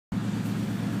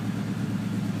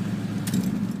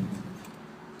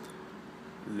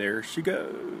there she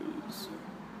goes.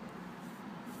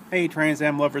 Hey, Trans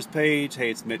Am Lovers page.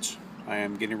 Hey, it's Mitch. I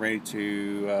am getting ready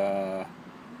to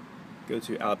go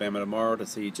to Alabama tomorrow to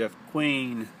see Jeff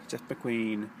McQueen.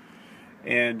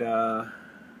 And got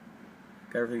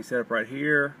everything set up right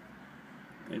here.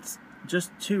 It's just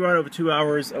right over 2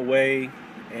 hours away,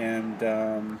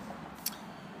 and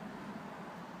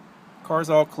car's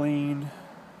all clean.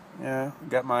 Yeah,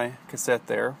 got my cassette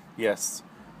there. Yes,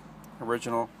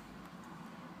 original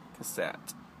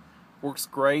cassette. Works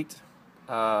great.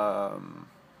 I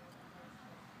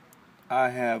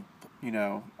have,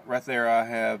 right there I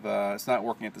have, it's not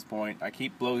working at this point. I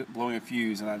keep blowing a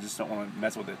fuse, and I just don't want to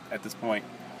mess with it at this point.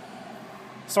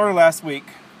 Started last week,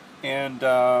 and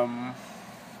got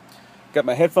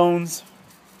my headphones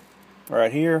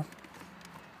right here.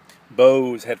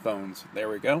 Bose headphones. There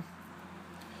we go.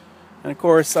 And of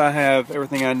course, I have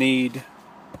everything I need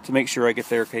to make sure I get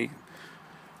there. Okay,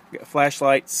 got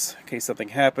flashlights in case something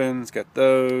happens. Got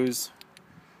those.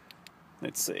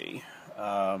 Let's see.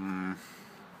 What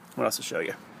else to show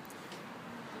you?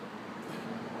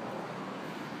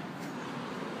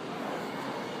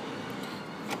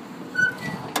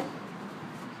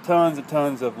 Tons and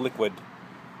tons of liquid,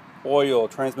 oil,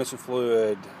 transmission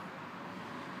fluid,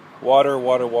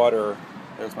 water.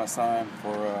 There's my sign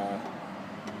for in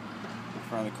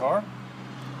front of the car.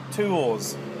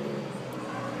 Tools.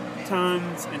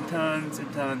 Tons and tons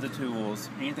and tons of tools.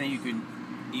 Anything you can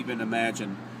even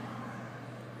imagine.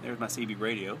 There's my CB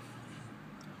radio.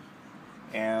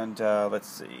 And let's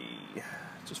see,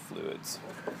 just fluids.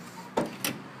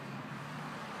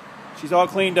 She's all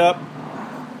cleaned up,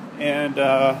 and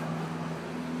I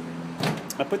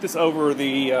put this over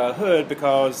the hood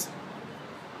because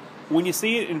when you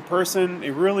see it in person,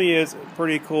 it really is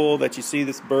pretty cool that you see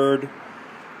this bird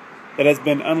that has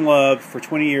been unloved for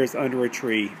 20 years under a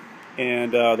tree.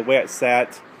 And the way it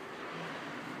sat,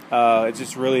 it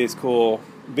just really is cool.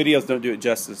 Videos don't do it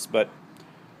justice, but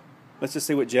let's just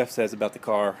see what Jeff says about the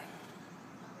car.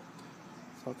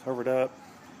 It's all covered up.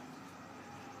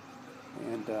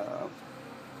 And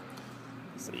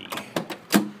let's see.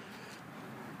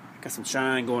 Got some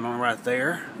shine going on right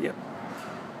there. Yep.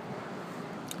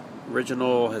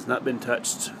 Original has not been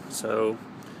touched, so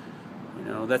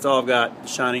that's all I've got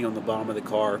shining on the bottom of the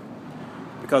car,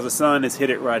 because the sun has hit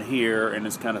it right here and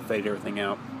it's kind of faded everything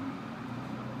out.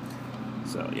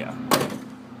 So yeah.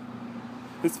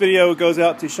 This video goes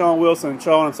out to Sean Wilson.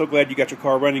 Sean, I'm so glad you got your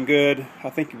car running good.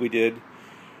 I think we did.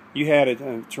 You had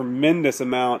a tremendous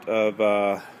amount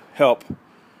of help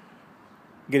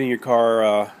getting your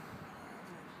car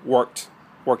worked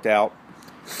out.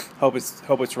 Hope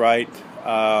it's right.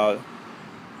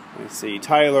 Let's see,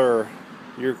 Tyler,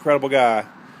 you're an incredible guy.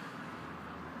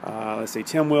 Let's see,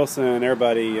 Tim Wilson,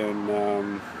 everybody,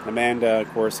 and Amanda, of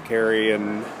course, Carrie,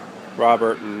 and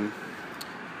Robert, and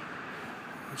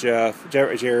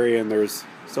Jerry, and there's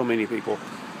so many people.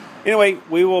 Anyway,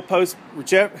 we will post.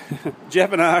 Jeff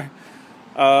and I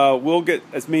will get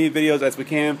as many videos as we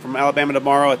can from Alabama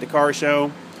tomorrow at the car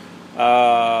show.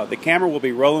 The camera will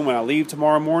be rolling when I leave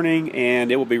tomorrow morning,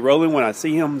 and it will be rolling when I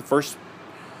see him first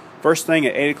thing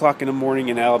at 8 o'clock in the morning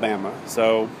in Alabama.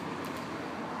 So,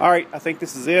 all right, I think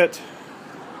this is it.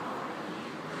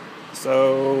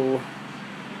 So,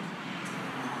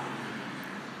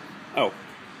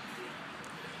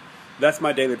 that's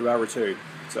my daily driver too.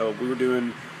 So we were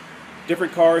doing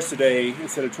different cars today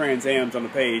instead of Trans Ams on the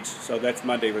page. So that's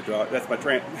my daily driver.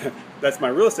 That's my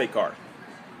real estate car.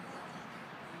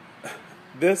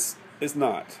 This is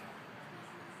not.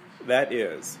 That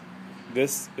is.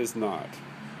 This is not.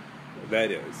 That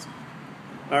is.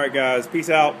 All right, guys. Peace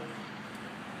out.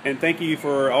 And thank you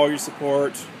for all your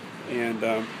support. And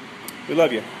we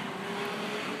love you.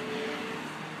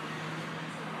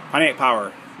 Pontiac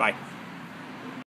Power. Bye.